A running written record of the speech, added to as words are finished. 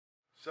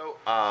So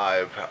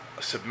I've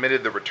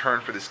submitted the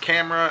return for this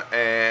camera,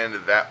 and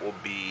that will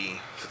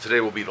be, so today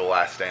will be the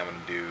last day I'm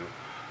going to do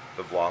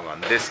the vlog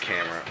on this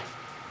camera.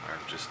 I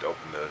just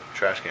opened the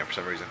trash can for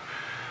some reason.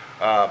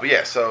 But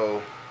yeah,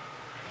 so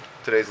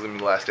today's going to be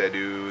the last day I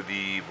do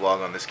the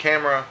vlog on this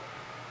camera.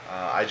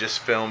 I just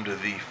filmed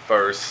the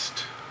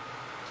first,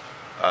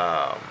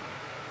 1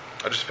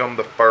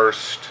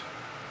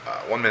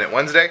 Minute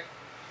Wednesday.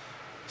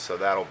 So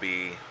that'll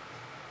be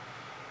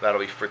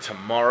for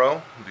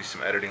tomorrow. We'll do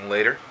some editing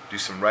later, do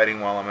some writing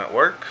while I'm at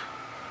work,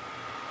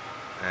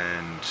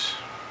 and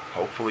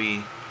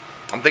hopefully,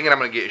 I'm thinking I'm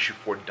going to get issue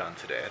 4 done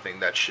today. I think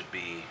that should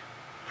be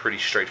pretty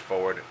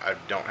straightforward. I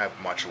don't have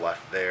much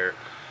left there,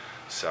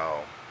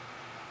 so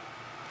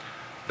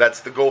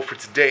that's the goal for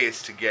today,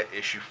 is to get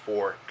issue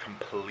 4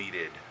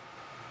 completed,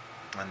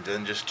 and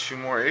then just 2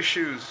 more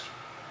issues.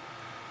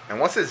 And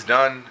once it's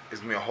done,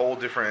 it's going to be a whole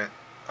different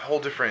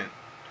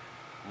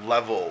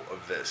level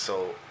of this.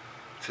 So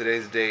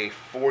today's day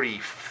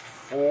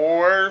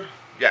 44.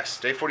 Yes,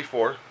 day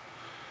 44.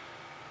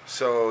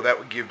 So that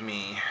would give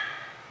me,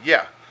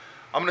 yeah,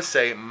 I'm going to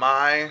say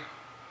my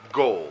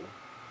goal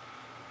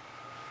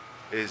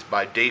is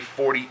by day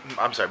 50.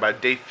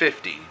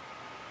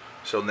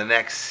 So in the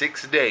next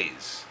 6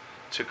 days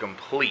to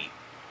complete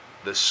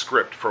the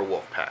script for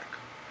Wolfpack.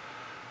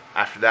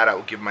 After that, I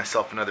will give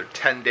myself another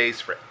 10 days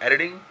for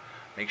editing,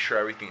 make sure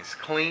everything is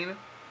clean.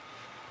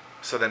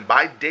 So then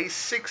by day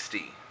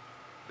 60,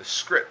 the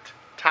script,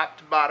 top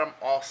to bottom,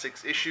 all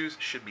 6 issues,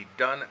 should be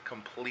done,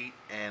 complete,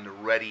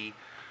 and ready,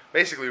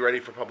 basically ready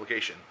for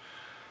publication.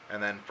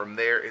 And then from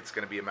there, it's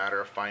going to be a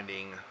matter of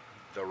finding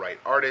the right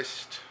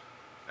artist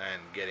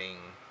and getting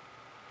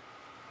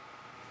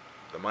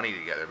the money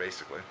together,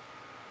 basically.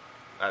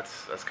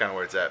 That's kind of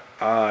where it's at.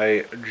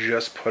 I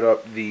just put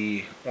up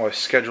I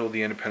scheduled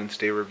the Independence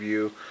Day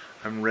review.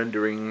 I'm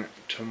rendering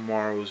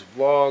tomorrow's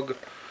vlog.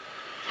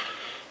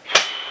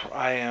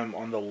 I am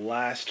on the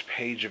last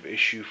page of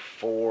issue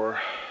 4.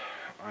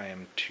 I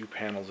am 2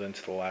 panels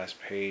into the last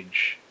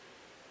page.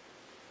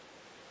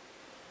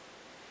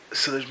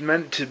 So there's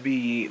meant to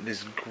be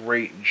this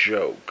great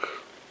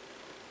joke.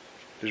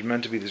 There's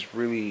meant to be this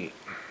really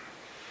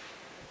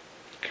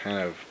kind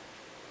of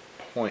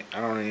I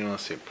don't even want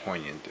to say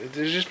poignant.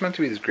 There's just meant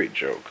to be this great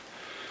joke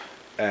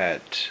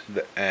at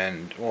the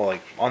end, well,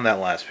 like on that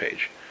last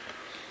page.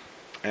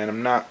 And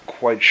I'm not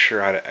quite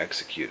sure how to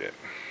execute it.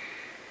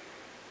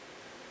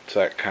 So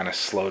that kind of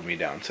slowed me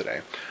down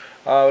today.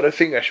 But I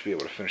think I should be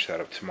able to finish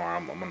that up tomorrow.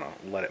 I'm going to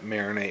let it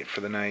marinate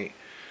for the night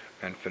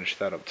and finish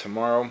that up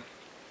tomorrow.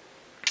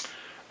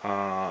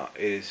 It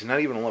is not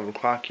even 11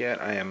 o'clock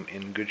yet. I am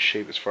in good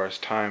shape as far as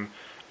time.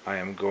 I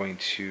am going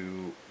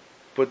to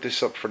put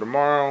this up for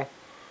tomorrow.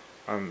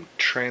 I'm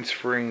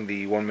transferring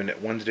the 1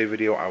 Minute Wednesday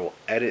video. I will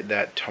edit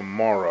that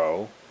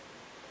tomorrow.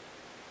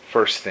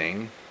 First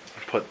thing.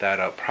 Put that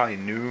up probably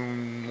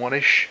noon,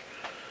 1-ish.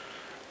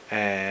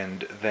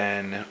 And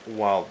then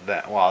while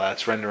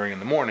that's rendering in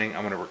the morning,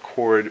 I'm going to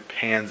record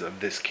pans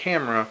of this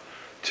camera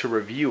to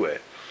review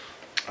it.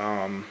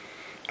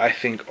 I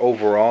think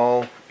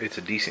overall it's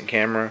a decent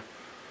camera.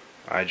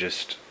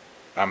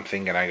 I'm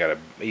thinking I got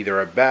either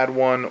a bad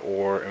one,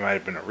 or it might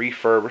have been a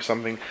refurb or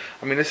something.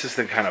 I mean, this is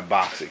the kind of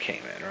box it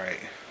came in, right?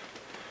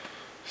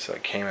 So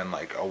it came in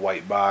like a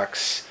white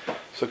box.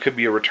 So it could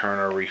be a return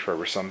or a refurb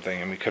or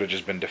something, and we could have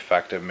just been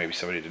defective. Maybe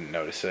somebody didn't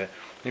notice it.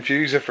 If you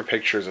use it for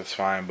pictures, it's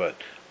fine, but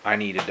I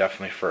need it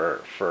definitely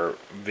for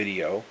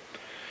video.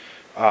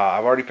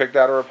 I've already picked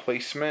out a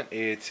replacement.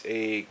 It's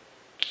a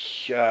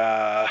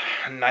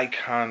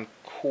Nikon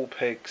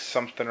Coolpix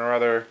something or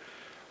other.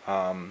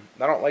 I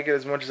don't like it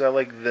as much as I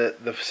like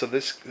so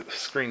this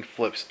screen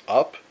flips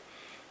up,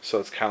 so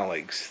it's kind of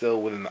like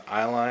still within the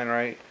eye line,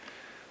 right?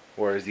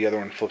 Whereas the other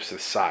one flips to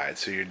the side,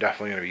 so you're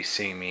definitely going to be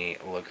seeing me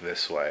look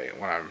this way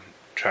when I'm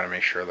trying to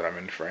make sure that I'm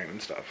in frame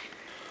and stuff.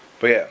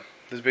 But yeah,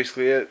 this is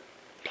basically it.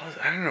 Plus,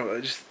 I don't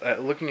know, just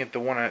looking at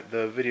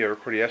the video I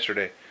recorded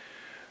yesterday,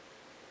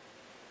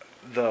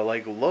 the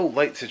low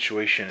light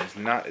situation is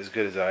not as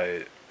good as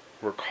I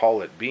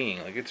recall it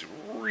being. Like, it's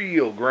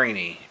real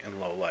grainy in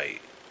low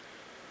light.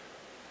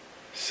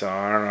 So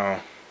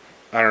I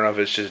don't know if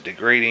it's just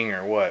degrading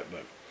or what,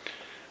 but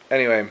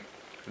anyway,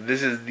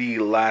 this is the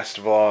last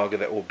vlog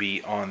that will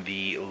be on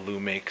the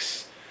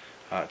Lumix.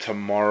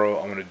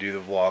 Tomorrow I'm going to do the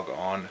vlog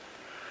on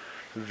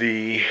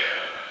the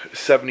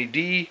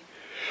 70D.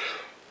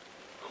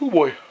 Oh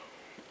boy.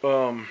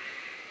 I'm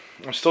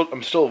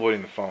still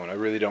avoiding the phone. I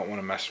really don't want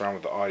to mess around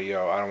with the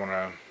audio. I don't want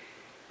to,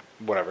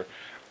 whatever.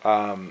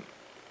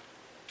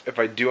 If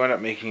I do end up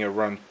making a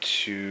run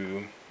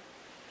to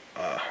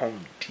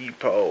Home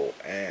Depot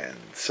and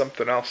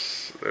something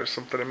else, there's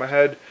something in my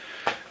head,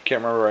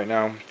 can't remember right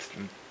now,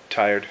 I'm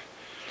tired.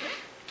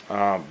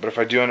 But if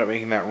I do end up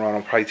making that run,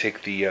 I'll probably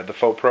take the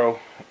FoPro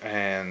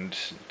and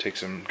take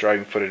some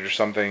driving footage or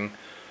something.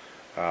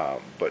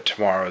 But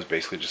tomorrow is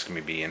basically just going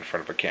to be in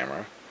front of a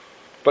camera.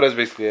 But that's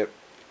basically it.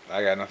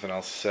 I got nothing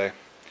else to say.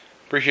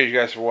 Appreciate you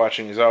guys for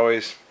watching as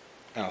always,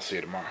 and I'll see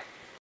you tomorrow.